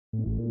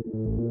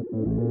You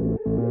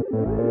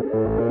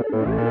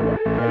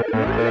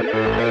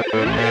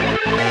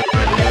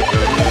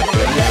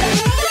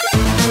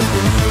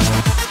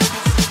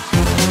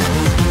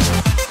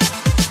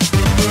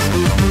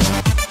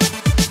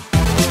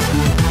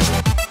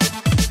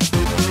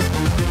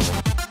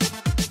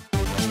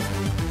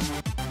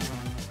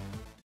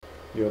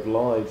have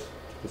lied to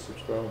the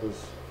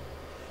subscribers.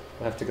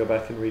 I have to go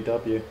back and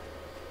redub you.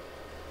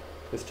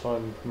 This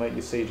time, make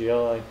your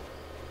CGI.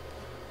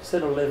 I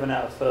said 11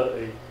 out of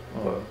 30,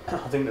 Oh. but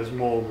I think there's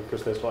more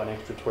because there's like an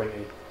extra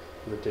 20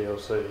 for the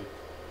DLC.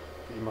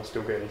 But you must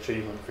still get an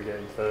achievement for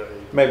getting 30.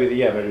 Maybe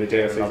the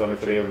DLC is only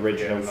for the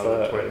original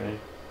 30. 20.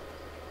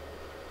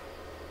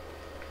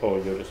 Or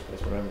you're just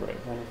misremembering.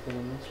 Anything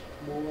in this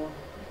wall?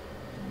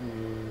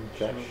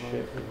 Jack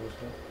shit.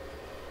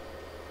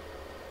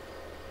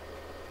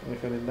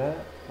 Anything in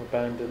that?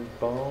 Abandoned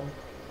barn?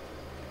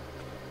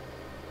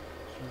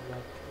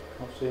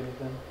 Can't see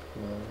anything.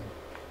 No.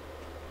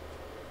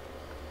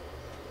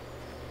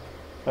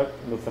 Nope,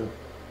 nothing.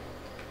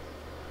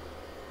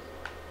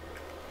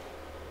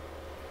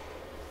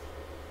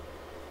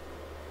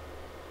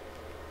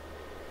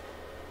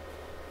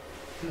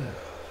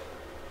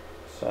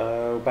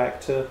 So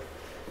back to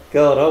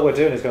God. All we're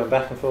doing is going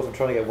back and forth and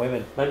trying to get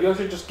women. Maybe I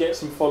should just get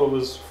some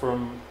followers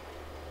from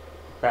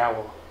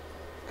Bower,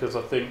 because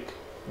I think.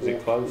 Is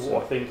it closer? I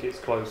think it's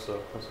closer.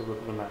 Let's have a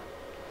look at the map.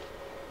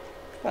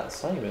 It's about the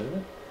same, isn't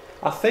it?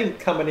 I think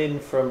coming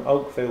in from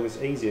Oakville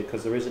is easier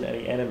because there isn't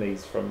any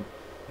enemies from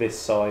this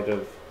side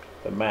of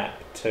the map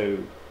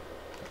to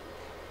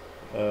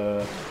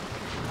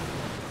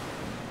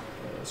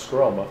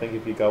Skorm. I think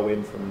if you go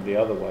in from the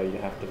other way, you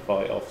have to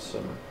fight off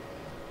some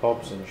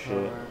mobs and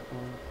shit.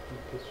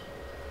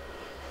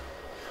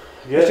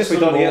 It's just we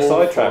don't need a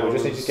sidetrack. We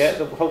just need to get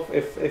the whole.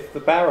 If the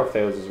barrow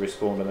fields is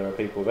respawned and there are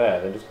people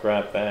there, then just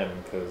grab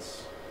them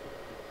because.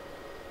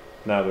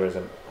 No, there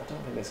isn't. I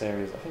don't think this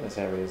area is. I think this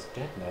area is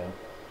dead now.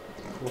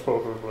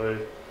 Probably.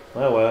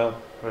 Oh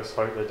well. Let's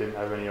hope they didn't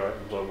have any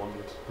items I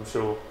wanted. I'm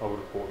sure I would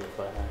have bought them if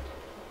they had.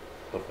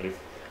 Lovely.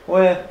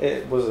 Well,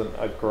 it wasn't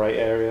a great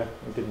area.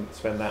 We didn't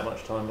spend that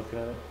much time looking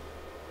at it.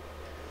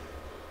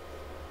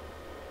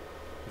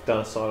 We've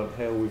done a Silent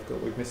Hill.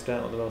 We've missed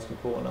out on the most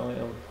important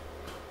item,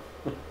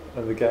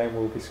 and the game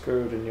will be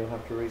screwed, and you'll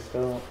have to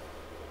restart.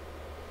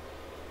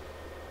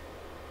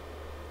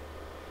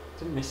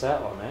 Didn't miss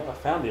out on it. I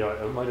found the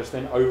item. I just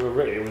then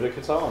overwrit it with a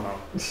katana.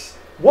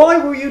 Why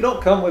will you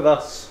not come with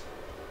us?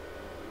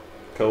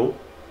 Cool.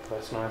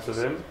 That's nice of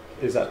him.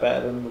 Is that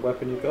better than the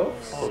weapon you've got?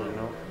 Probably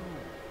not.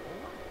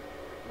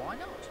 Why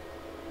not?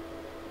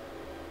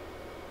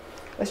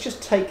 Let's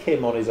just take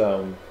him on his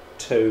own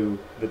to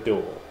the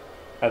door,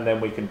 and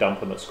then we can dump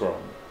him at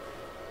Skorm.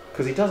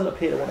 Because he doesn't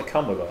appear to want to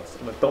come with us,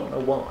 and I don't know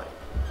why.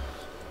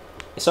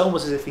 It's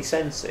almost as if he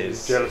senses.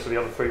 He's jealous of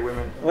the other 3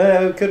 women.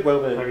 Well, it could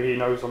well be. Maybe he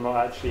knows I'm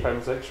not actually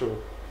homosexual.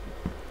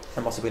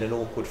 That must have been an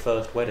awkward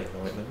first wedding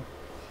night then.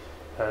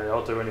 Hey,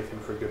 I'll do anything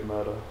for a good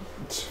murder.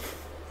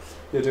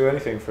 You'll do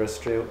anything for a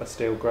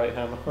steel great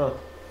hammer, huh?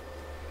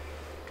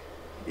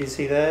 Is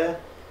he there?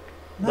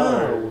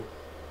 No.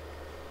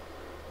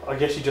 I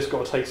guess you just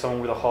got to take someone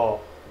with a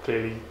heart.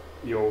 Clearly,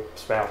 your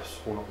spouse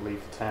will not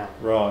leave the town.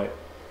 Right.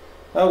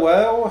 Oh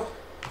well,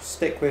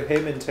 stick with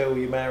him until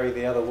you marry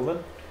the other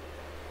woman.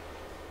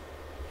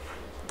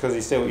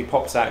 Because he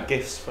pops out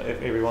gifts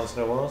every once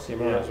in a while, so you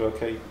might as well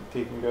keep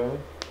him going.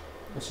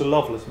 It's a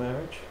loveless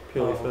marriage,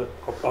 purely for.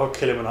 I'll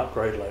kill him and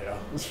upgrade later.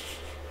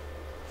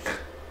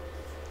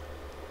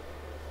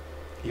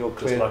 You're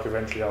Just clear. like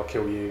eventually I'll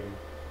kill you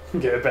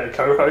and get a better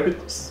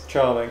co-host.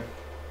 Charming.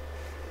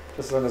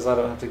 Just as long as I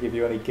don't have to give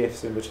you any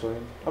gifts in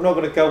between. I'm not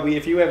going to go.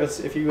 If you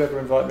ever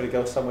invite me to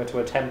go somewhere to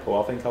a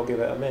temple, I think I'll give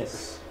it a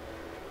miss.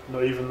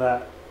 Not even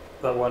that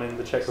one in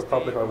the Czech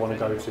Republic I want to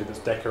go to that's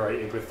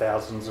decorated with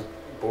thousands of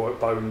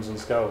bones and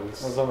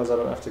skulls. As long as I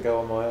don't have to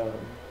go on my own.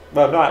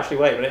 Well, no, actually,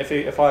 wait a minute.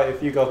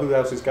 If you go, who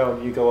else is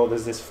going? You go. Oh,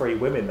 there's this 3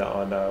 women that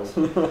I know.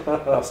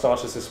 I'll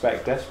start to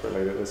suspect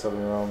desperately that there's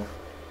something wrong.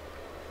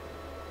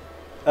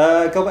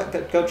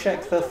 Go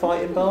check the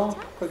fighting bar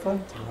quickly.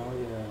 Oh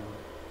yeah.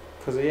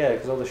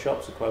 Because all the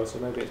shops are closed, so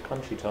maybe it's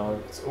punchy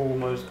time. It's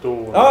almost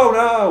dawn. Oh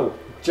no!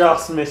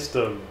 Just missed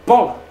them.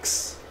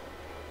 Bollocks!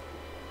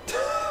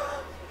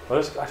 Well,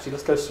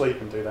 let's go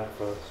sleep and do that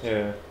first.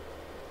 Yeah.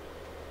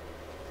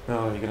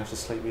 No, you're gonna have to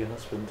sleep with your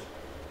husband.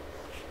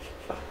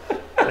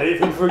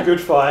 Anything for a good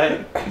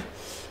fight.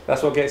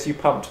 That's what gets you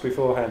pumped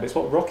beforehand. It's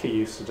what Rocky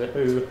used to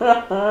do.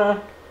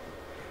 That's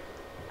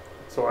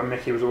why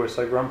Mickey was always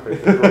so grumpy,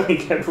 because Rocky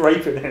kept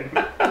raping him.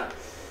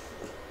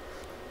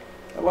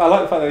 Well, I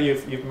like the fact that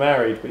you've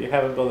married, but you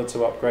haven't bothered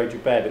to upgrade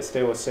your bed. It's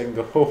still a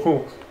single.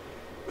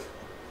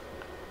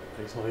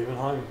 He's not even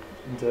home.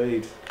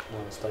 Indeed. No,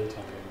 it's daytime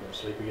again, but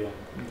sleep again.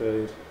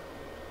 Indeed.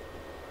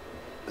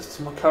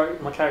 So my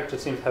character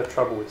seems to have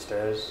trouble with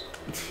stairs.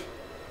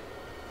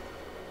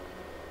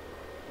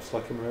 It's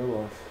like in real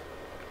life.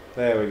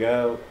 There we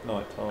go.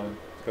 Night time.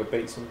 Let's go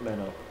beat some men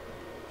up.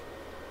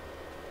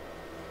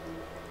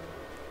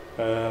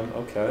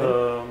 Okay.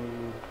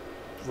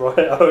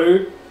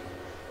 Righto.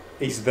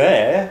 He's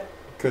there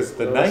because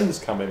the Yes. name's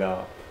coming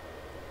up.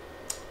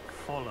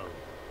 Follow.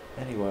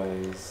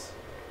 Anyways.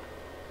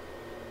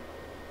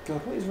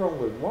 God, what is wrong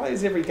with... Why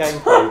is every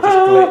gameplay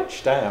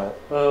just glitched out?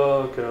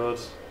 Oh god.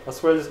 I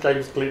swear this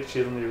game's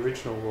glitchier than the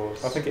original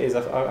was. I think it is.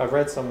 I've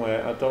read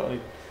somewhere, I don't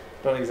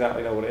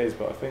exactly know what it is,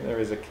 but I think there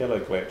is a killer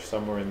glitch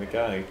somewhere in the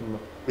game.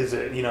 Is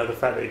it, you know, the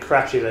fact that it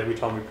crashes every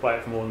time we play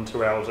it for more than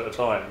 2 hours at a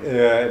time?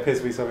 Yeah, it appears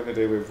to be something to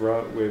do with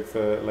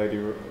Lady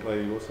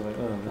what's her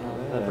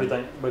name?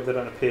 Maybe they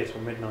don't appear till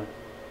midnight.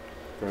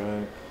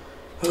 Great.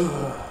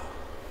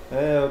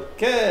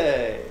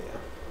 Okay.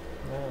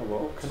 Now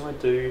What what? can I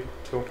do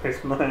till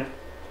midnight?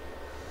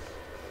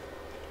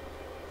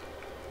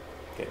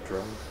 Get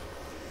drunk.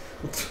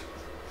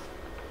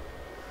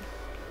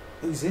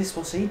 Who's this?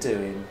 What's he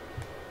doing?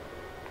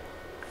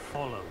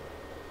 Follow.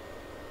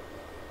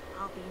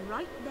 I'll be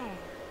right there.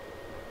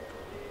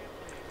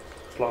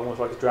 It's like almost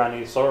like he's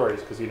drowning his sorrows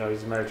because you know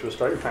he's married to a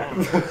straight man.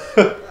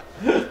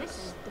 This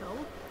is dull.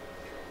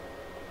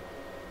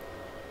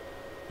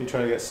 You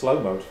trying to get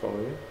slow-mo to follow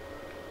you?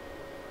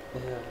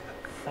 Yeah.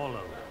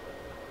 Follow.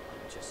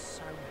 I'm just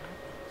so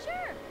happy.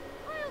 Sure,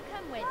 I'll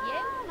come with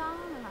you.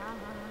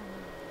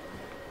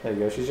 There you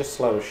go. She's just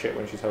slow as shit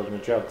when she's holding a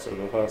jug. So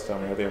the first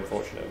time we had the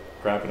unfortunate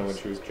grabbing her when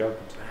she was jugged.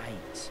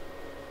 Right.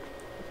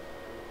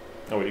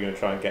 Oh, what, you're going to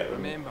try and get them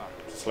Remember,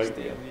 to sleep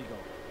stay again? legal.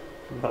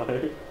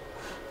 No.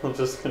 I'm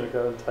just going to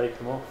go and take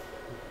him off.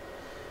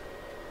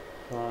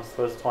 I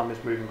suppose time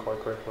is moving quite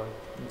quickly.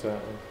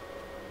 Exactly.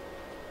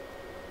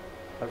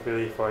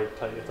 Hopefully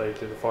if they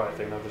do the fight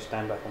thing, they'll just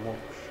stand back and watch.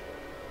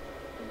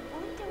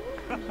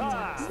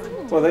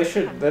 Well, they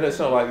should. Then it's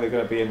not like they're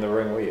going to be in the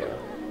ring with you.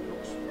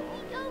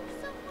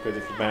 But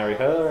if you marry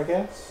her, I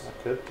guess. I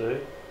could do.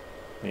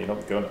 You're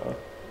not gonna.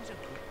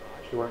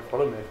 She won't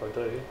follow me if I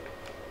do.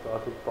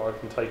 But I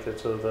can take her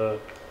to the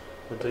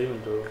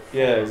demon door.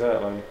 Yeah,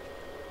 exactly.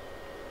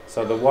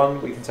 So the one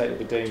we can take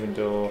to the demon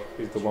door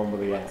is the one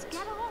with the Let's axe.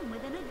 get on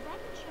with an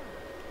adventure.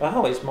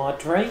 Oh, it's my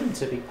dream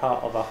to be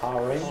part of a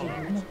harem. I'll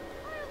come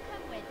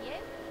with you.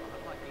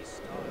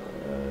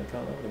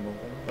 Can't have any more.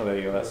 Oh, there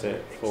you go. That's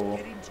it. 4.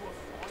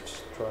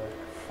 Just try it.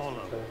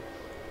 Follow. Okay.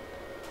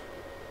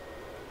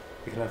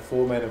 You can have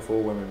 4 men and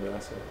 4 women, but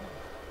that's it.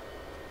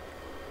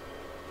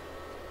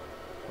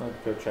 I'll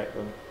go check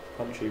them.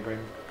 Punchy ring.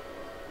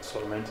 That's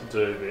what I meant to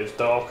do, but it's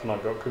dark and I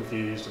got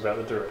confused about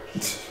the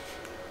direction.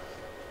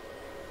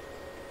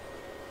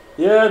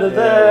 Yeah, they're There we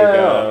there!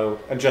 go.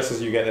 And just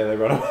as you get there, they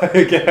run away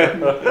again.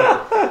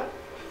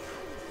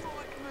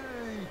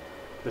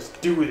 Let's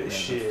do They're this the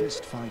shit.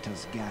 Fist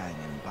Fighters gang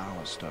in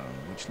Bowerstone,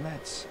 which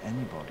lets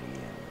anybody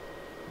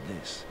in.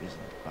 This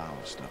isn't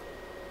Bowerstone.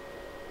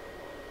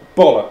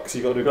 Bollocks!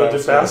 You got to do Gotta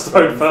do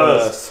Bowerstone Bowerstone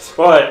first.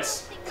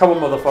 Right, come on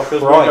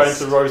motherfuckers, we're going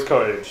to Rose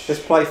Cottage. This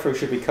playthrough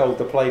should be called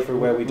the playthrough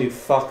where we do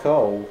fuck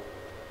all.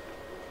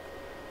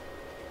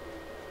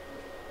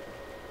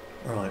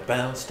 Right,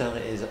 Bowerstone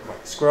it is.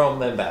 Right, Skorm,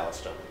 then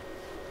Bowerstone.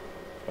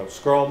 Oh,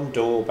 Skorm,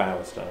 door,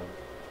 Bowerstone.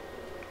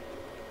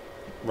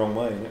 Wrong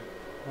way, isn't it?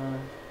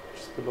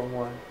 Just a long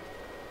way.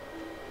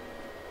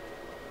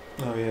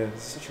 Oh yeah,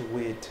 it's such a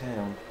weird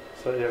town.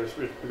 So yeah,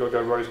 we've got to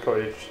go Rose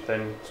Cottage,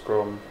 then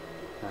Skorm,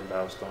 and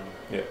Bowerstone.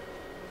 Yeah.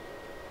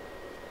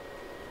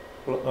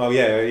 Well, oh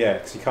yeah,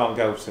 because you can't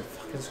go to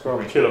fucking Skorm.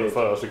 We kill them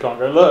first, we can't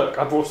go, look,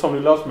 I brought someone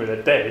who loves me,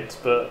 they're dead,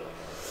 but...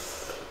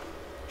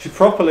 She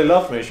properly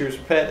loved me. She was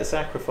prepared to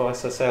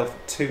sacrifice herself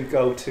to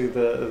go to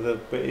the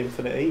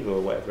infinite evil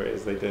or whatever it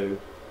is they do.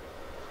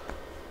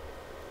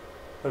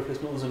 Hopefully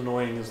it's not as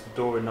annoying as the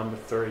door in number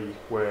 3,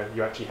 where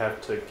you actually have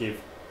to give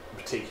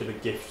particular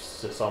gifts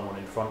to someone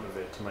in front of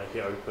it to make it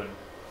open.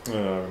 Oh,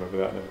 I remember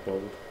that. I never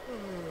bothered.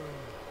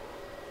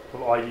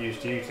 Well, I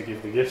used you to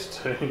give the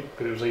gifts to,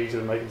 because it was easier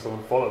than making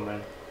someone follow me.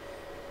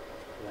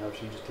 Yeah,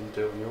 obviously you just didn't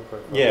do it on your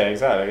profile. Yeah,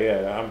 exactly.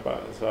 Yeah, I'm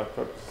but it's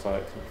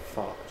like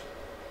fucked.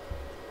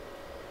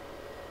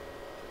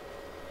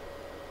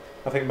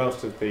 I think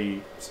most of the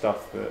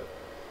stuff that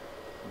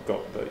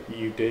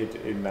you did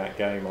in that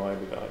game, I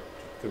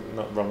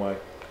not wrong way,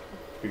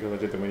 because I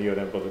did them when you, I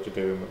never bothered to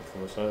do them for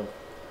myself.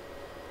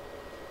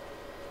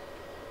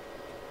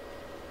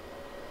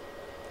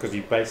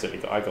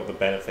 Because I got the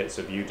benefits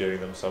of you doing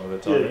them some of the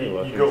time. Yeah,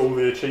 anyway. you got all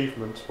the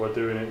achievements by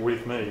doing it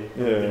with me.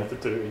 Yeah. You didn't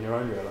have to do it in your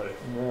own reality.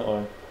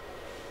 Yeah,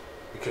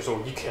 Because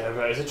all you care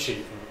about is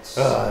achievements.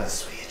 oh,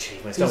 sweet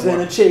achievements. He's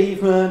an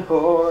achievement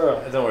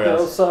whore. Don't worry,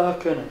 He'll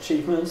suck an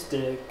achievement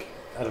stick.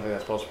 I don't think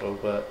that's possible,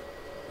 but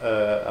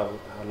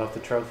I love the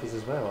trophies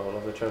as well. I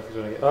love the trophies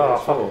when I get Oh,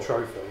 PS4. fucking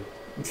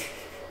trophy.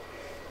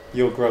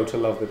 You'll grow to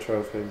love the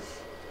trophies.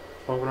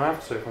 I'm going to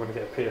have to if I'm going to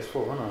get a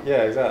PS4, aren't I?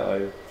 Yeah,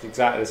 exactly. It's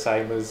exactly the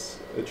same as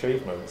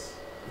achievements.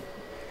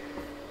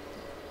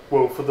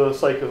 Well, for the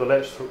sake of the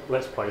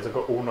let's plays, I've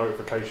got all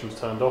notifications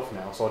turned off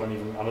now, so I don't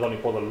even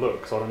bother to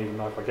look, so I don't even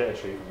know if I get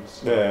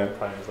achievements. Yeah.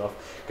 Playing and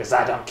stuff, because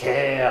I don't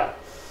care.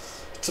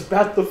 It's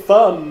about the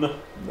fun,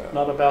 No.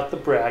 not about the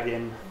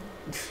bragging.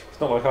 It's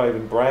not like I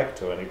even brag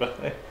to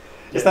anybody.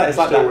 It's like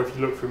still, that. if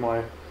you look through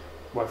my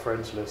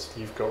friends list,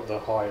 you've got the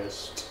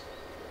highest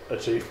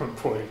achievement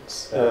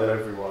points out of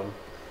everyone.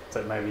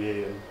 So maybe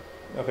Ian.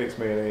 I think it's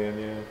me and Ian,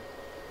 yeah.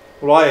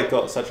 Well, I had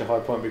got such a high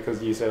point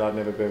because you said I'd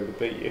never be able to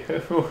beat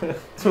you.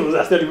 Well,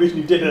 that's the only reason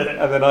you did it.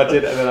 And then I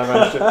did, and then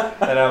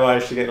I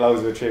managed to get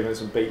loads of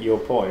achievements and beat your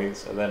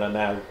points, and then I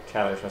now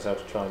challenge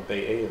myself to try and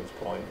beat Ian's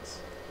points.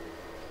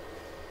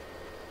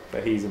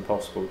 But he's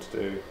impossible to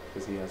do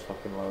because he has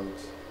fucking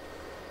loads.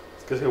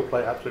 It's because he'll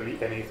play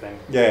absolutely anything.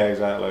 Yeah,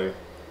 exactly.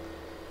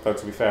 Though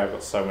to be fair, I've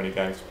got so many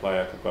games to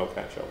play, I could well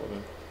catch up with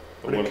him.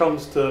 But When it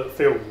comes to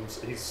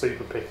films, he's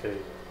super picky.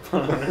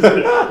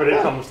 When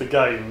it comes to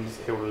games,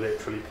 he'll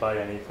literally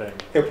play anything.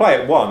 he'll play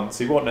it once,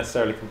 he won't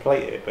necessarily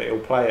complete it, but he'll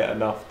play it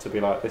enough to be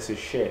like, this is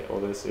shit, or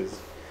this is...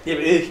 Yeah,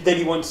 but then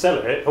he won't sell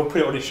it. He'll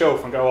put it on his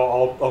shelf and go,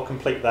 oh, I'll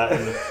complete that in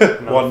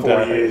another One 4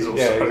 day. years or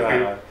Yeah, so.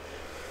 exactly.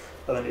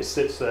 And then it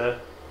sits there.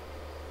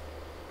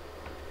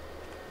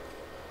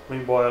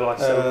 Meanwhile, I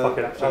sell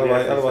fucking absolutely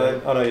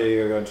everything. Oh no, yeah,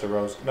 you're going to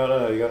Rose.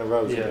 No, you're going to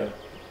Rose. Yeah.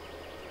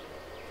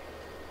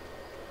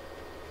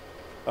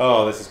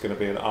 Oh, this is going to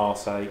be an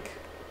arse ache.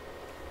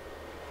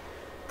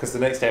 Because the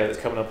next area that's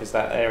coming up is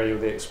that area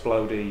with the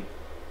explodey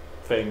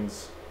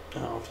things.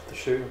 Oh, after the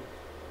shoe.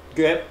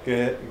 Good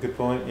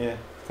point, yeah.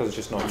 Because it's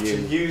just not To you.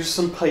 use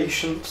some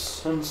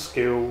patience and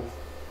skill.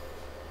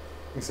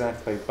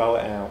 Exactly, bow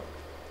it out.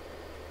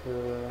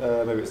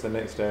 Maybe it's the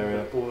next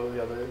area. Or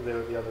they're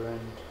at the other end.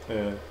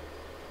 Yeah.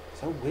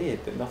 So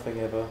weird that nothing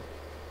ever...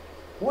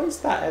 What is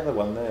that other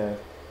one there?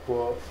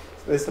 What?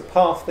 There's the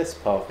path, this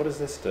path. What does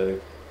this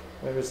do?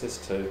 Where is this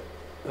to?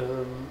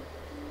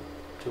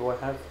 Do I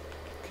have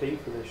key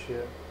for this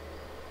yet?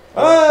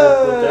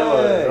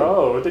 Hey!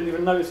 Oh, I didn't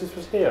even notice this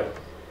was here.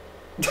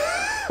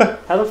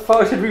 How the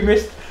fuck did we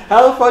miss?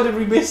 How the fuck did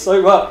we miss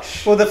so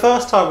much? Well, the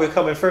first time we were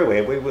coming through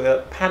here, we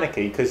were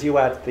panicky because you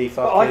had the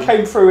fucking... I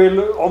came through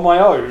here on my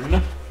own,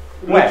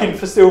 Well- looking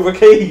for silver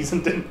keys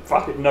and didn't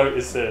fucking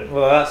notice it.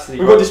 Well, that's the...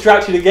 We got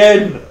distracted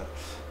again.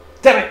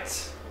 Damn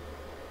it!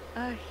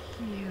 A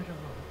hero.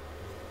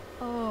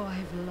 Oh,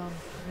 I've long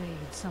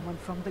prayed someone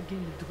from the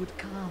guild would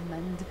come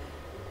and...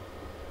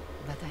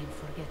 But I'm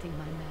forgetting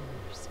my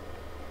manners.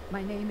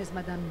 My name is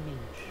Madame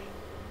Minch.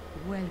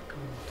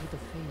 Welcome to the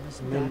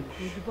famous Minch.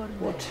 Darkwood Bordel.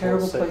 What a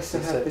terrible Sexy, place to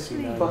have this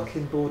sexy name.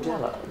 fucking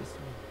bordello.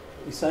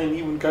 You're saying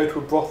you wouldn't go to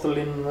a brothel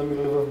in the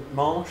middle of a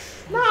marsh?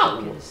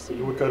 No!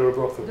 You would go to a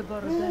brothel. The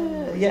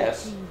bordel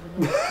yes. is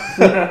even of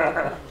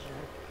pleasure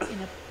in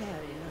a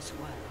perilous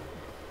world.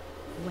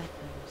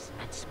 Weapons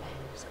and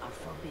spells are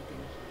forbidden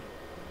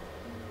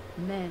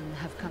here. Men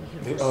have come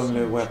here The for only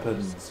centuries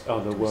weapons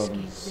are the to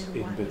ones escape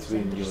their in wives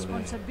between and your legs.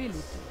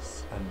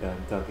 responsibilities. And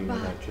I'm talking But-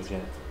 about your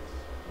genitals.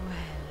 Well,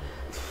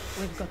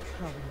 we've got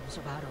problems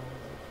of our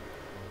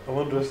own. I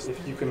wonder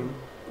if you can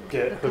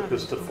get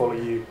hookers to follow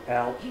you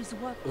out. He's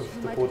what Of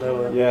you the might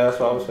bordello. call Yeah, that's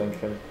what I was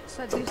thinking.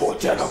 The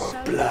bordello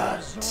of blood.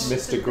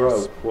 Mr.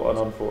 Grope, what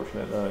an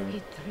unfortunate name.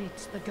 He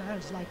treats the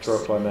girls like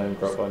Grope by name,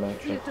 slaves, Grope by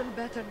nature. little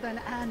better than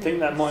I animals. think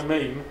that might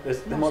mean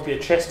there might be a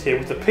chest here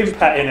with a pimp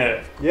hat in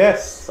it.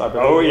 Yes, I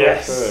believe Oh, that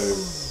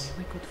yes.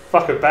 We could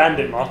Fuck a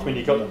bandit must when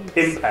you got the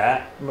pimp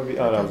hat. too. Maybe,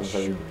 oh, no, I was going to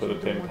say you could put the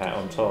pimp hat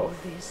on top.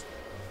 Please.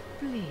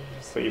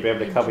 But you'd be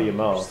able to cover your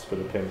mask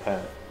with a pimp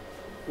hat.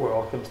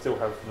 Well, I can still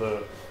have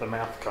the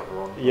mouth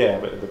cover on. Yeah,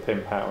 but the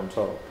pimp hat on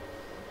top.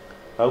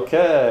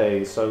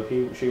 Okay, so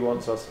she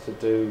wants us to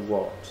do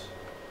what?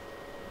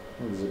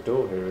 Oh, there's a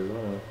door here as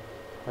well.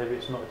 Maybe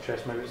it's not a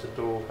chest, maybe it's a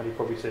door, and he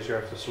probably says you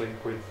have to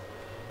sleep with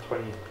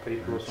 20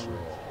 people or It's something.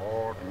 a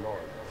hard life.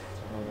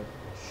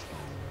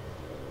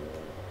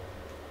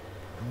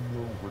 You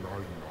know when I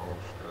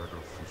last had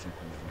a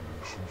physical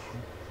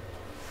relationship?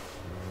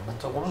 I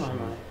don't want to know,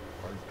 mate.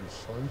 I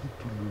decided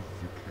to live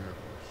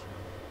vicariously.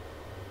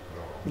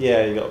 Now,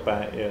 Yeah, you got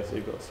back. Yeah, so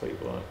you've got to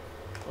sleep like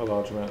a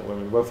large amount of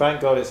women. Well,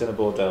 thank God it's in a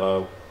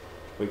bordello.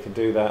 We can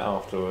do that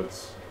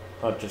afterwards.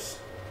 I just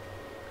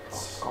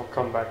I'll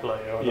come back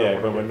later. I don't Yeah,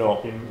 wanna when we're get not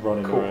fucking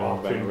running caught around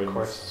up banging in rings.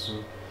 quests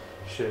and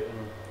shit.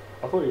 And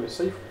I thought you were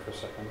see-through for a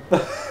second.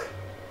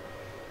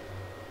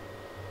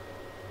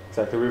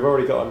 exactly. We've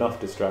already got enough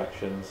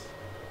distractions.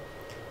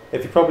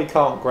 If you probably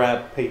can't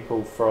grab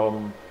people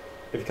from,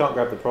 if you can't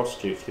grab the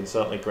prostitutes, you can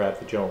certainly grab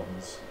the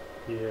Johns.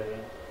 Yeah.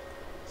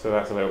 So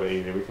that's a little bit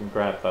easier. We can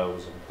grab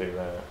those and do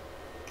that.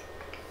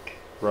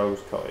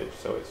 Rose Cottage,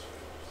 so it's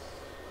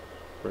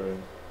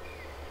brilliant.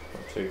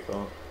 Not too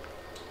far.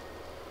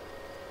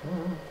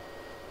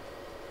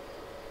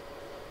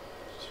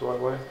 It's the right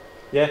way.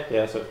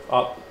 Yeah, so it's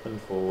up and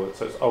forward.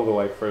 So it's all the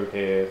way through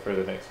here, through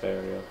the next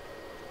area.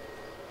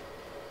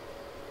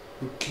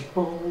 We keep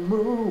on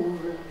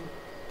moving,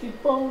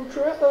 keep on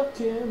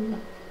trucking.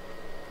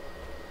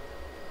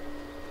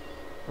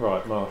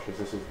 Right, marshes,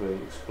 this is the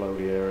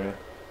explodey area.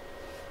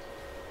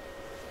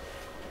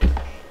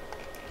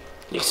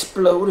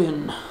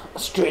 Exploding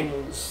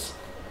strings.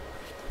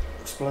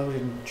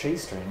 Exploding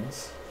cheese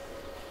strings?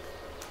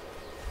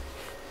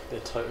 They're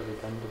totally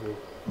bendable.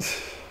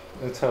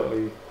 They're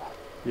totally,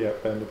 yeah,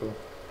 bendable.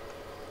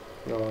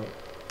 Right.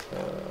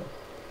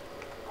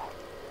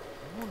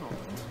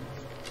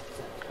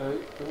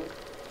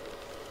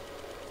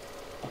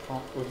 I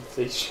can't really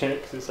see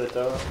shit because it's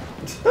so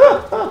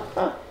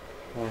dark.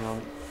 Hang on.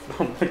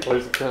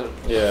 Close the curtain.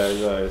 Yeah,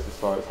 it's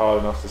just like it's hard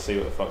enough to see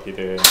what the fuck you're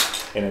doing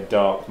in a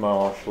dark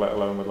marsh, let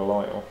alone with a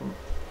light on.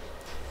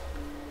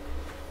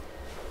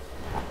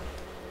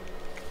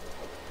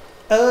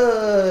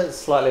 It's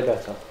slightly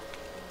better.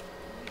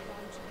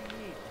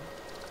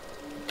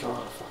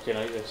 God, I fucking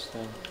hate this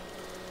thing.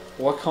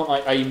 Why can't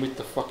I aim with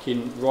the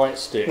fucking right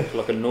stick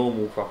like a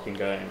normal fucking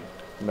game?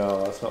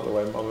 No, that's not the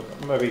way.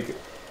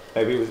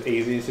 Maybe it was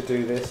easier to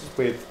do this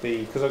with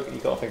the because you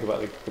got to think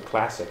about the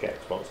classic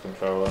Xbox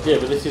controller. Yeah,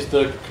 but this is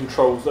the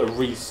controls that are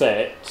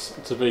reset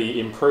to be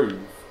improved.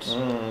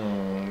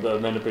 That are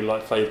meant to be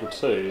like Fable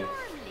 2.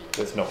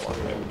 It's not like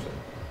Fable 2.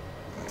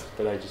 It's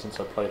been ages since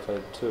I played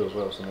Fable 2 as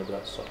well, so maybe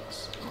that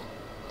sucks.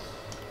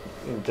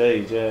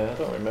 Indeed, yeah. I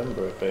don't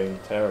remember it being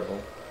terrible.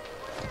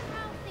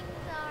 How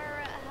things are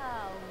at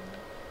home.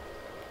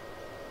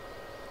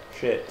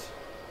 Shit.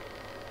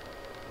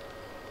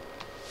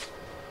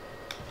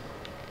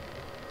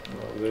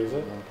 What was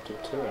it?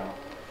 Took 2 out.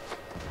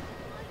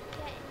 I'm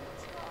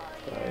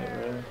getting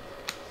tired. Really?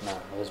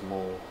 No, there's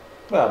more.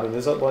 Well, I mean,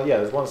 there's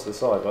there's ones to the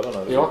side, but I don't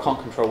know. Yeah, I can't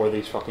control where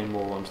these fucking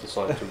morons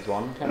decide to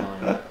run, can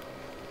I?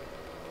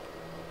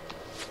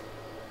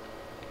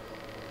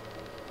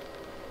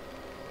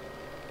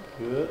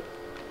 Good.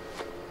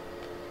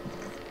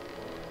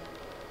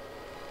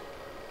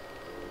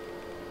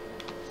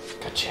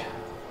 Gotcha.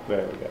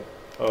 There we go.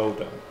 Oh,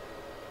 done.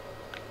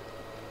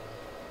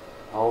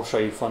 I'll show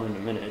you fun in a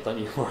minute, don't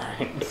you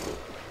worry.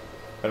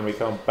 And we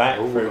come back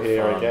Ooh, through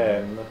here fun.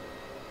 again.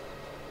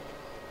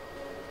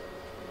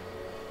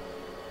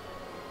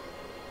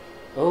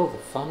 Oh, the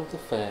fun of the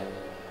fair.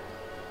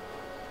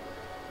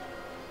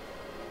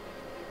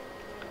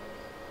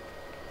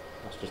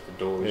 That's just the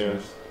door, isn't Yeah, it?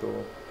 it's the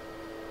door.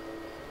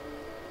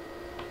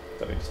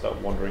 Don't need to start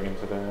wandering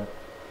into there.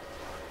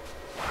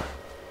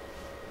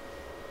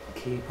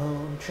 Keep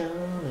on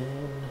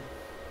chugging.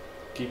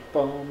 Keep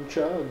on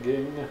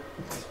chugging.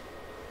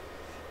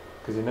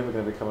 Because you're never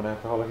going to become an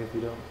alcoholic if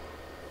you don't.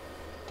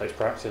 Takes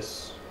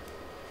practice.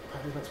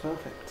 Practice makes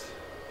perfect.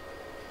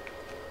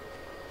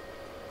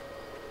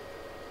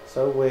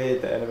 So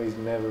weird that enemies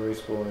never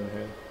respawn in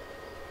here.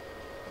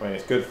 I mean,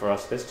 it's good for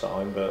us this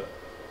time, but...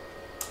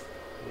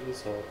 It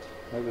is odd.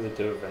 Maybe they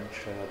do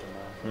eventually, I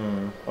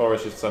don't know. Or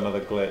it's just another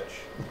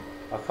glitch.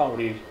 I can't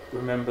really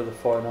remember the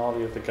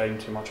finale of the game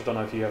too much. I don't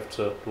know if you have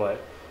to like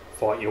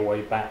fight your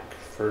way back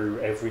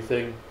through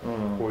everything,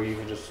 or you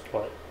can just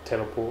like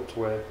teleport to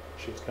where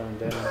shit's going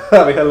down.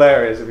 That'd be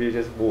hilarious if you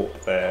just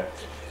walked there.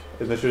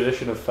 In the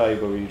tradition of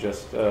Fable, you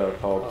just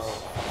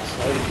hogs.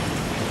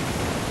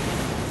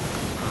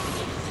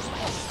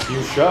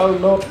 You shall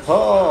not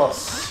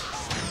pass.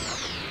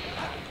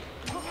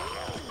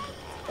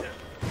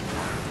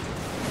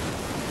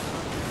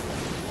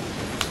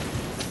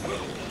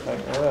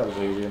 That was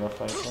easy enough,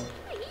 thankfully.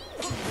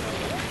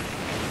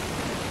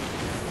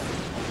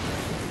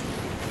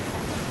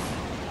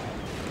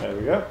 There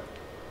we go.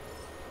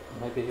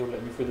 Maybe he'll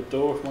let me through the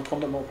door if my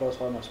combat multiplier is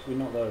high enough. Probably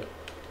not though.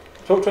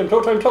 Talk to him,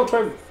 talk to him, talk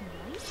to him!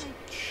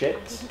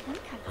 Shit.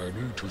 I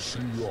need to see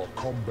your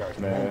combat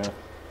Nah. mode.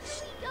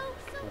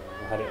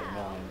 I had it at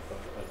 9, but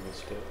I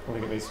missed it. I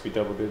think it needs to be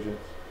double digits.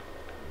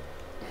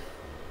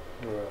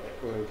 Right,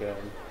 where are we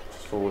going?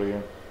 Just forward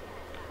again.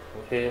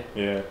 Here?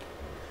 Yeah.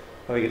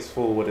 I think it's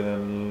forward and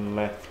then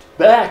left.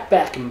 Back,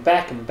 back and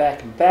back and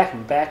back and back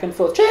and back and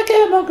forth. Check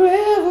out my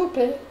gravel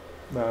pit.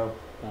 No.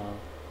 No.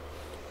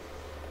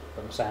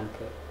 From a sand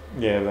pit.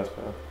 Yeah, that's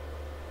better.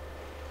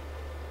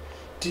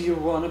 Do you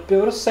want to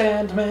build a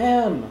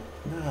Sandman?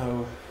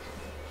 No.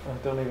 I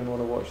don't even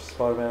want to watch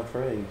Spider-Man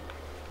 3.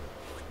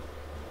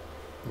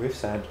 With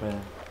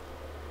Sandman.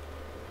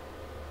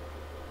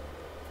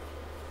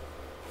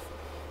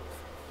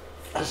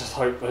 I just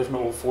hope they've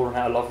not all fallen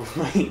out of love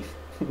with me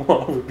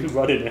while I would be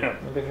running out.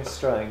 I think it's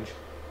strange.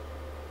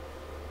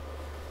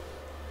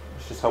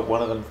 Let's just hope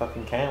one of them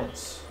fucking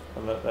counts.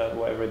 And that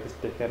whatever this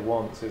dickhead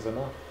wants is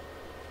enough.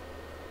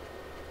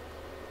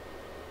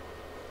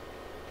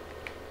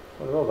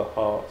 Well, they've all got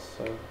hearts,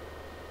 so...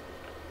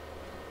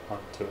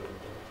 Two of them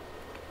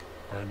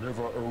I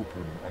never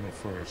open on a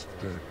first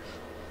date.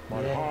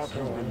 My Yeah, heart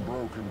has sure. been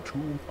broken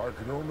too. I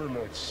could only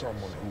let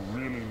someone who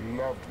really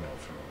loved me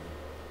through.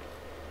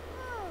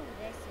 Oh,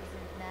 this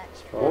isn't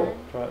much Oh, fun.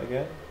 try it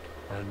again.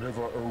 I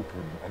never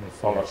open on a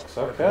Bollocks, first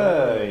date.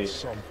 okay.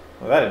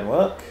 Well, that didn't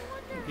work.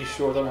 You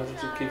sure I don't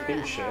have to give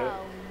him shit? Home.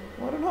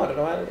 Well, I don't know. I don't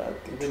know how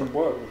It didn't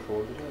work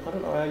before, did I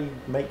don't know how you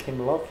make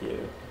him love you.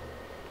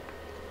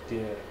 it?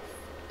 Yeah.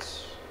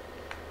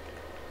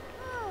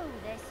 Oh,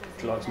 this isn't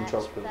Would you like some much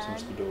chocolates fun.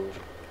 since the door?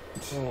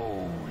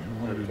 Oh,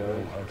 you really Okay.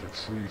 know how to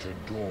treat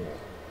a door.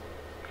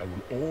 I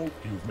will all...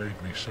 You've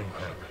made me so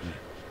happy.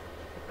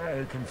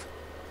 I can...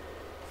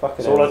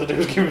 Fucking So all I had to do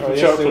was give him all some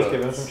you have to do was chocolate.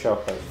 give him some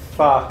chocolate.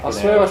 Fucking I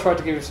swear hell. I tried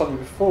to give him something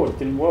before, it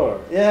didn't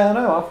work. Yeah, I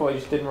know. I thought he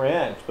just didn't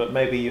react. But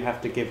maybe you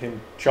have to give him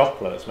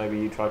chocolates. Maybe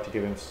you tried to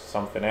give him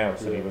something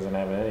else and he Yeah. wasn't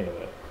having any of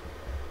it.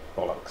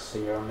 Bollocks.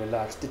 So he only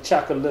likes the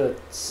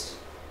chocolates.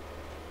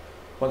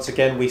 Once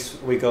again,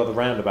 we go the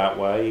roundabout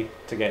way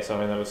to get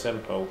something that was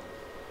simple.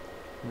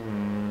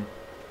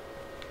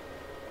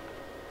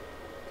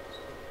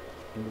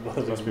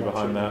 Must be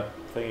behind that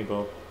thingy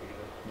bob.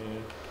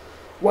 Yeah.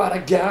 What I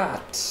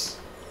got?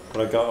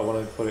 What I got, I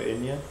want to put it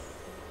in you.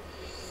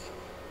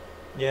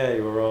 Yeah,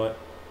 you were right.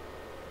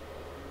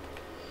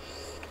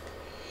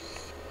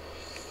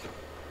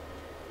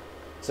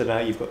 So now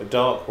you've got the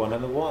dark one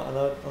and the white and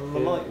the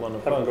light one. I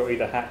Of haven't both. got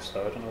either hats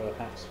though. I don't know where the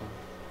hats are.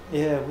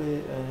 Yeah,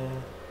 weird.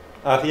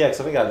 Yeah, because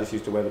I think I just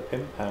used to wear the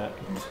pimp hat.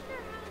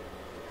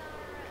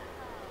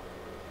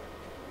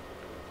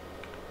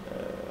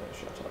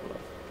 Shut up,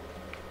 love.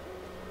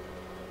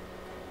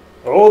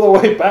 All the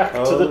way back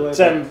All to the the way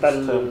temple. back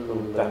to the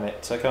temple. Damn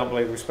it! I can't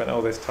believe we spent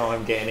all this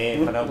time getting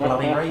here for no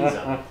bloody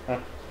reason.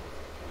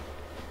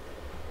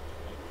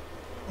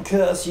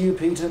 Curse you,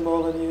 Peter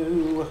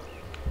Molyneux.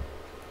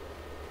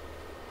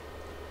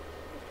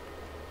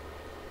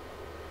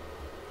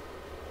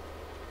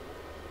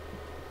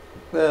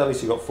 Well, at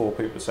least you got 4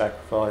 people to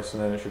sacrifice,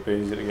 and then it should be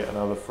easy to get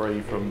another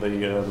 3 from the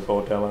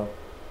bordello.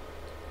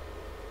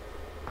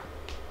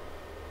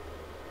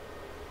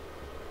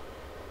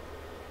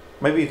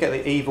 Maybe you get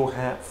the evil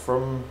hat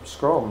from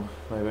Skorm,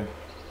 maybe,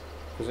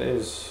 because it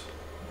is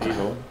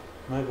evil.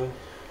 Maybe.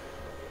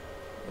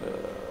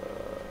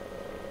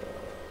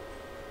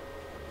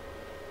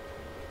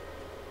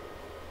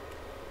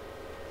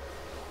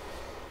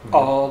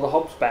 Oh, the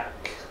hob's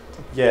back.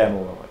 Yeah,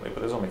 more than likely,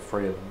 but there's only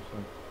 3 of them. So.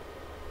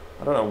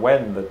 I don't know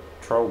when the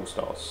troll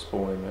starts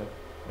spawning there,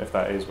 if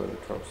that is where the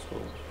troll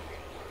spawns.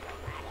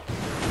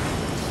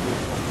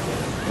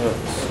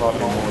 Slightly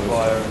more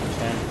Fire and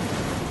 10.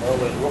 Oh,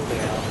 there's Rocky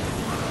out.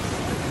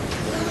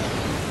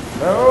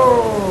 No!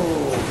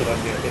 Did I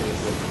get hit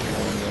with Rocky?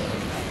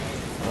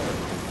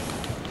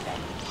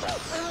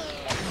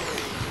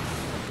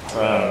 Oh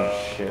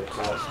shit.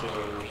 Lost it.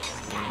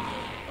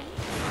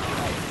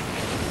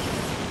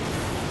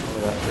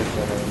 Look at that big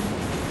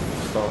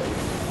started.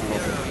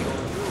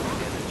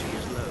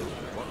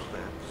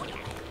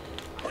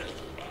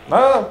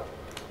 No!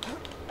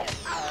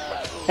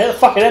 Hit the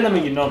fucking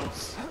enemy, you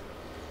nonce!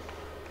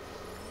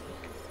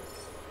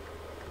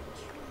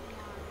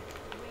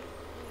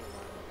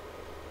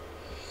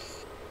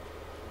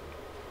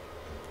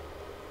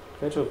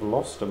 They to have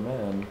lost a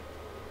man.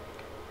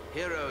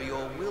 Hero,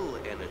 your will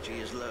energy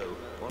is low.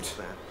 What's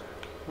that?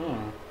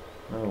 Hmm.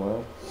 Oh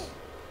well.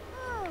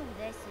 Oh,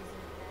 this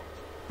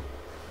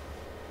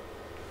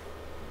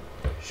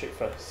isn't Shit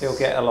face. He'll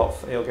get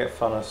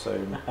funner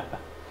soon.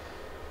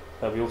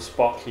 There'll be all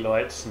sparkly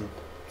lights and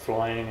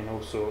flying and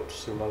all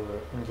sorts all over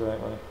it.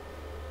 Exactly.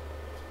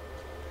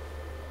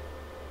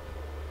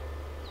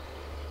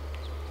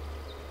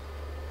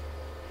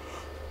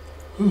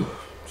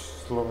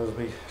 Just as long as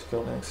we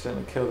don't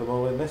accidentally kill them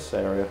all in this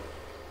area.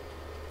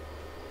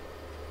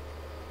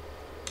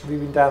 Have you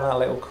been down that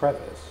little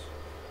crevice?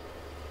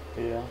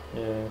 Yeah.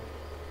 Yeah.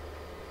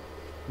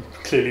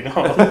 Clearly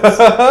not.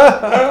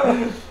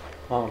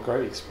 I'm a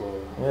great explorer.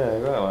 Yeah,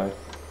 exactly.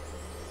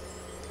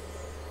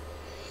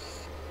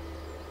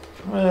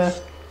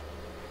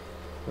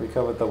 We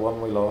covered the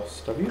one we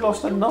lost. Have you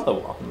lost another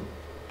one?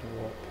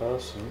 What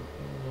person?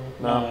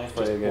 No, it's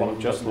there just you go. one You've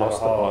of just them lost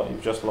the never bloke. hard.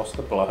 You've just lost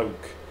the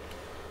bloke.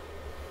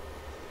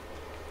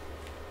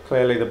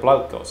 Clearly, the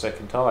bloke got sick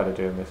and tired of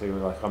doing this. He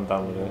was like, "I'm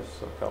done with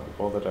this. I can't be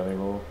bothered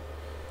anymore.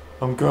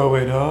 I'm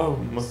going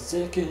home."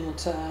 Sick and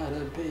tired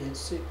of being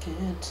sick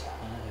and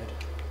tired.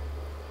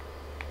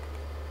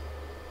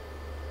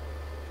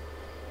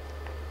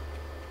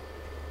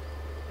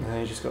 Now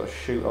you just got to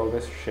shoot all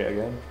this shit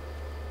again.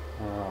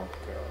 Oh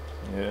god.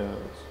 Yes.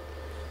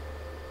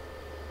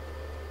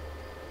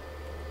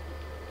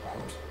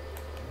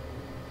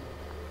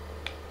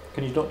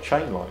 Can you not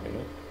chain lightning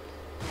it?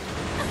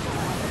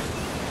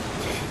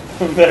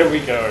 There we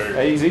go.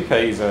 Easy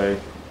peasy.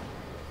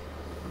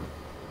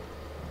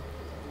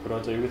 What would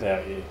I do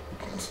without you?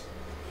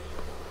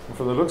 And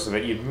from the looks of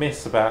it, you'd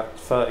miss about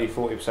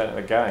 30-40% of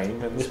the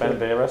game and spend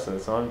the rest of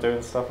the time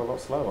doing stuff a lot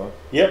slower.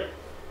 Yep.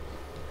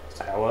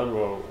 That's how I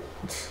roll.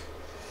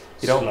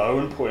 You don't- Slow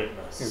and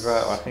pointless.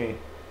 Exactly.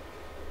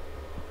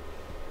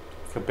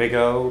 For big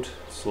old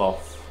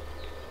sloth.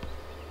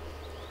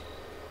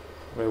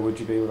 Where would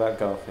you be without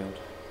Garfield?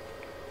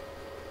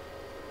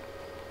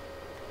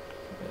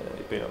 Yeah,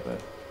 you'd be up there.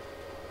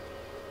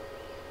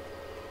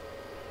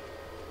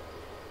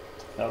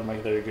 That would make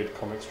a very good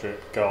comic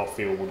strip.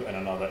 Garfield and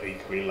another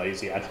equally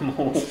lazy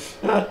animal. Is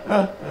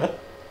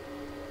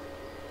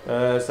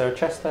there a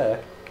chest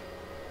there?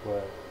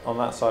 Where? On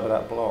that side of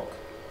that block.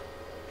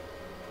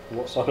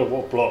 What side of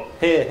what block?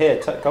 Here,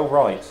 go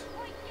right.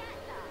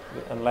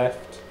 And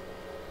left.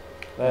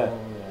 There. Oh,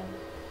 yeah.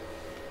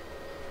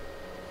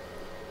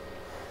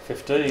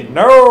 15.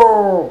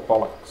 No!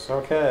 Bollocks.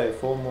 Okay,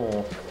 4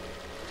 more.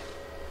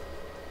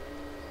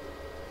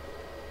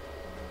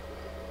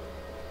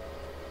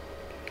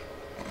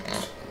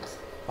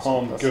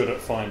 I'm good at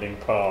finding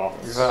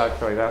paths.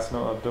 Exactly, that's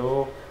not a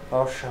door.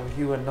 I'll show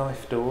you a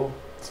knife door.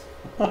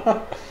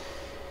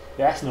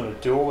 That's not a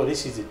door,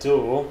 this is a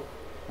door.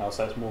 Oh,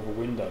 so it's more of a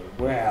window.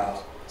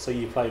 Wow. So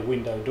you played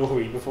window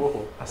doory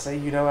before. I say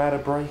you know how to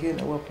break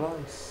into a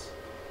place.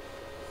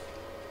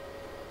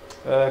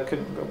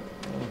 Couldn't go.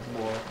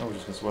 I was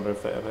just going to wonder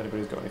if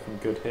anybody's got anything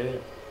good here.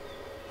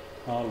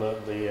 Oh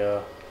look,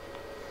 the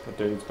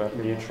dude's back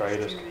new again.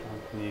 traders,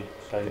 new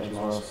stage Games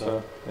master.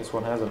 Master. This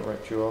one hasn't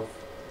ripped you off.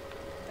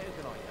 How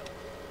can I help?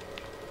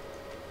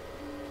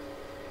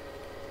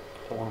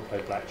 I want to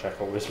play blackjack,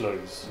 always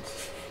lose.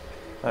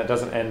 That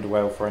doesn't end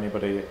well for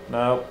anybody.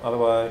 No, other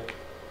way.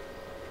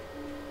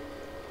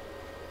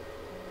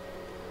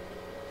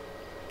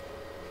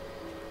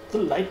 The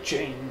light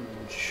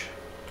change.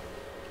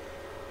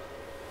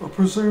 I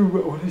presume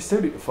we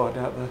still need to find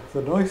out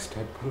the nice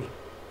temple.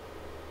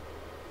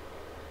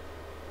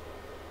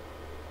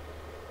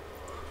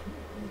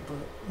 But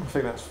I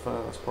think that's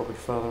probably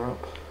further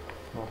up,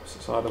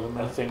 opposite side of the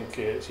I map. think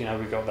it's, we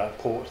got that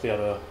port to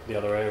the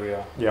other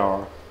area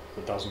Yeah.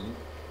 that doesn't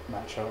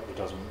match up. It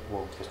doesn't.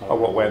 Well, there's no. Oh,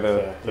 what, where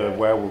werewolf the there. Yeah.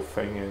 werewolf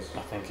thing is?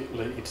 I think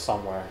it's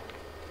somewhere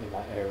in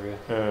that area.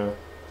 Yeah.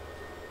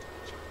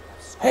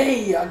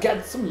 Hey, I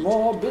got some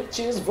more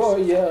bitches for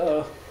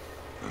you.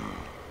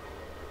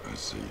 I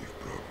see you've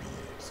brought me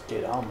Let's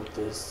get on with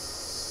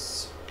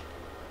this.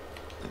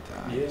 the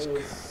die is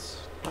Yes. cast.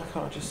 Why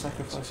can't I just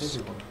sacrifice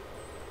everyone?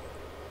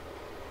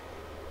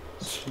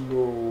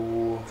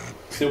 Slow.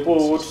 Still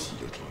bored?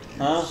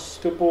 Huh?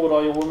 Still bored,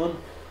 are you, woman?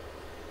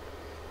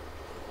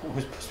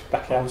 We're supposed to be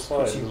back outside.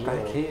 Puts you as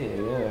back well. here,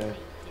 yeah.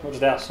 Not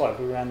just outside,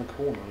 we're around the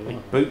corner. He Isn't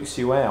it? boots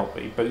you out,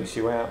 but he boots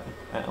you out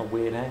at a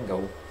weird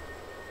angle.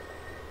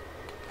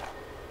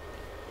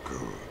 Good.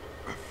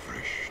 A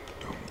fresh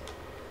stone.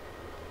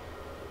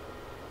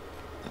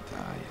 The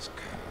die is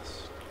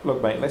cast.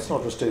 Look, mate, let's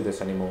not just do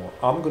this anymore.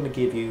 I'm going to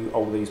give you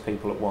all these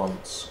people at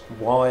once.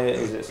 Why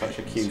is it such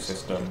a queue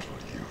system? Little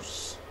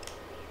use.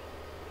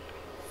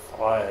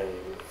 5.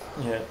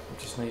 Yeah,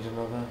 just need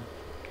another.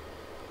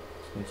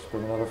 Just need to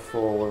bring another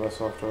 4 with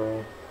us after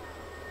all.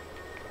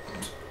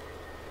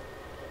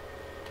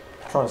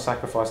 Try and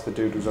sacrifice the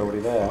dude who's already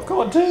there. I've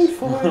got a dude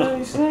for you,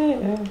 he's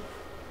there.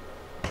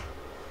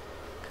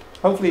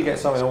 Hopefully you get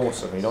something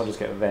awesome, you don't just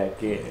get their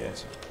gear.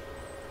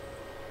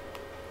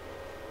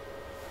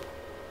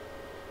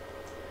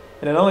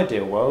 In an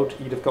ideal world,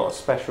 you'd have got a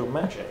special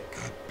magic,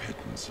 That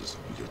pittance is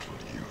of little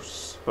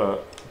use.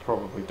 but you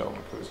probably don't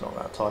because it's not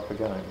that type of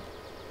game.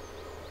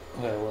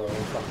 Yeah, well, it's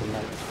fucking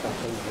mate, it's crap,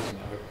 isn't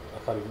it?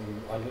 I can't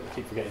even. I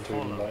keep forgetting to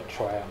even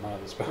try out none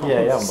of the spells.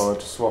 Yeah, you haven't bothered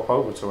to swap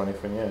over to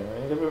anything, yeah.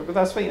 But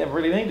that's the thing, you never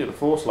really needed a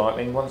Force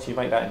Lightning once you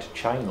make that into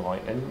Chain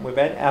Lightning.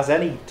 As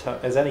any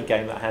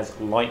game that has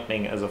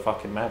Lightning as a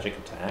fucking magic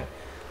attack,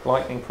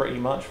 Lightning pretty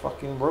much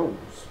fucking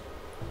rules.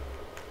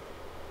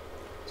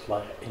 It's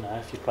like,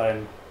 if you're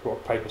playing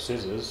rock, paper,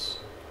 scissors,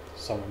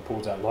 someone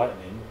pulls out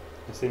lightning,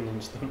 it's an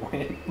instant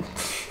win.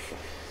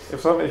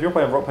 If you're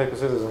playing Rock, Paper,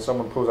 Scissors and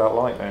someone pulls out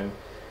Lightning,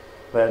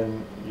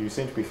 then you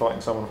seem to be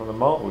fighting someone from the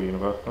Marvel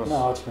universe.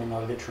 No, I just mean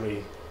I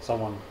literally,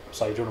 someone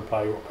say, do you want to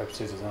play rock, paper,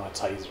 scissors, and I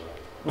taser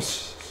it.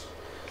 As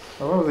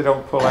long as they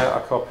don't pull out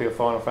a copy of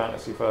Final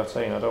Fantasy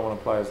 13, I don't want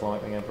to play as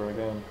Lightning ever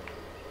again.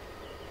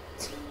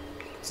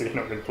 So you're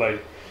not going to play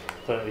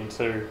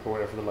 13.2 or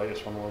whatever the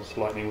latest one was,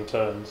 Lightning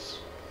Returns.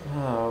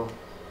 No,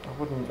 I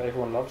wouldn't. But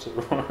everyone loves it,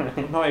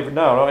 right? Not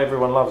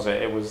everyone loves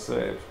it. It was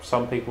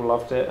some people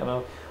loved it, and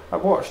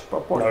I've watched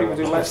people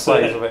do Let's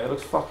Plays of it. It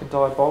looks fucking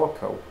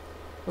diabolical.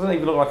 It doesn't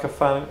even look like a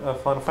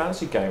Final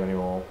Fantasy game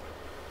anymore.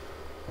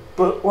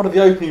 But one of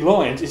the opening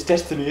lines is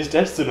 "Destiny is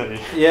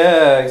destiny."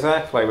 Yeah,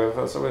 exactly.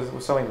 With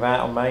something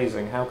that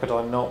amazing, how could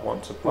I not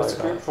want to play With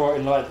script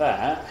writing like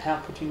that,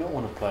 how could you not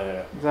want to play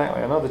it?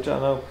 Exactly. I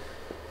know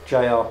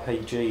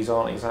JRPGs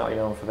aren't exactly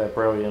known for their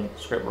brilliant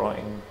script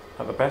writing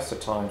at the best of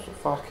times, but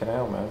fucking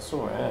hell, man,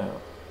 sort it out.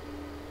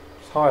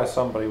 Just hire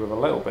somebody with a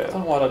little bit. I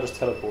don't know why I just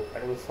teleport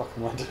back. What the fuck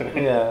am I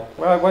doing? Yeah.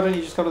 Well, why don't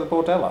you just go to the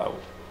bordello?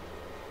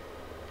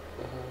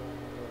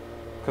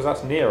 Because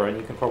that's nearer, and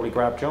you can probably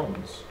grab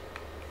John's.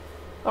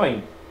 I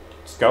mean,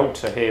 just go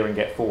to here and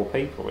get 4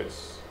 people.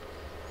 It's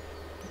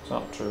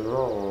not too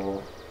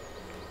raw.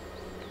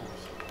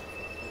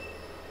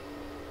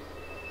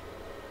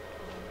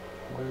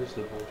 Where is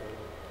the border?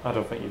 I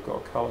don't think you've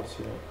got a colour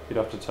to it. You'd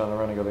have to turn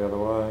around and go the other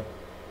way.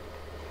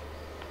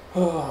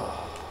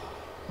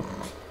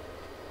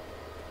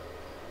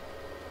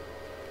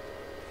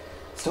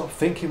 Stop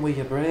thinking with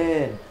your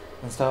brain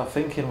and start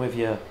thinking with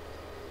your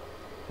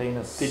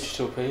penis.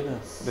 Digital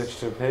penis.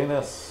 Digital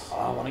penis.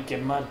 I want to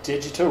get my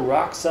digital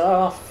rocks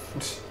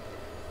off.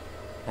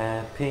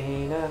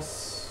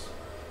 Happiness.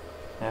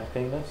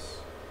 Happiness.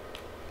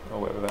 Or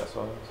whatever that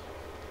song is.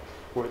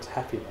 Well, it's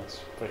happiness,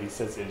 but he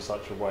says it in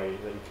such a way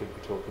that he could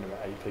be talking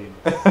about a penis.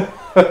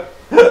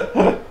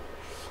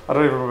 I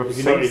don't even remember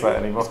who sings that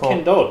anymore. It's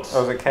Ken Dodd.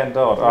 Oh, was it Ken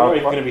Dodd? You're not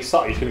even going to be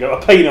subtle. He's going to go,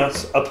 a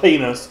penis, a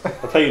penis,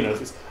 a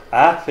penis. It's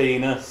a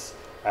penis,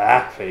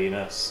 a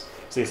penis.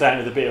 So you're saying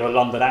it with a bit of a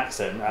London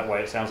accent. That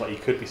way it sounds like you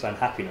could be saying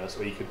happiness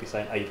or you could be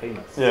saying a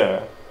penis.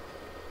 Yeah.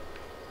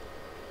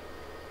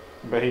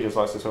 But he just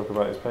likes to talk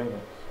about his penis.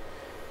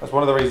 That's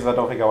one of the reasons I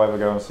don't think I'll ever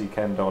go and see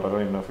Ken Dodd. I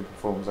don't even know if he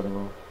performs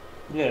anymore.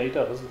 Yeah, he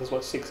does. There's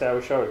like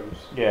 6-hour shows.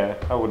 Yeah,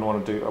 I wouldn't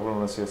want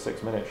to see a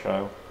 6-minute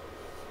show.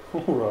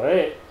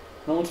 Alright.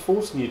 No one's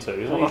forcing you to.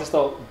 You don't need to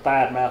start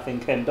bad mouthing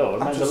Ken Dodd.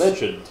 The man's a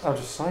legend. I'm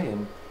just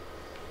saying.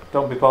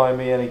 Don't be buying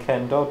me any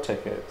Ken Dodd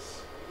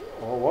tickets.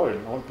 Oh, I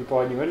won't. I won't be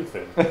buying you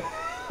anything.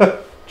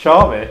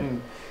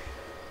 Charming.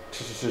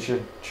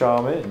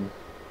 Charming.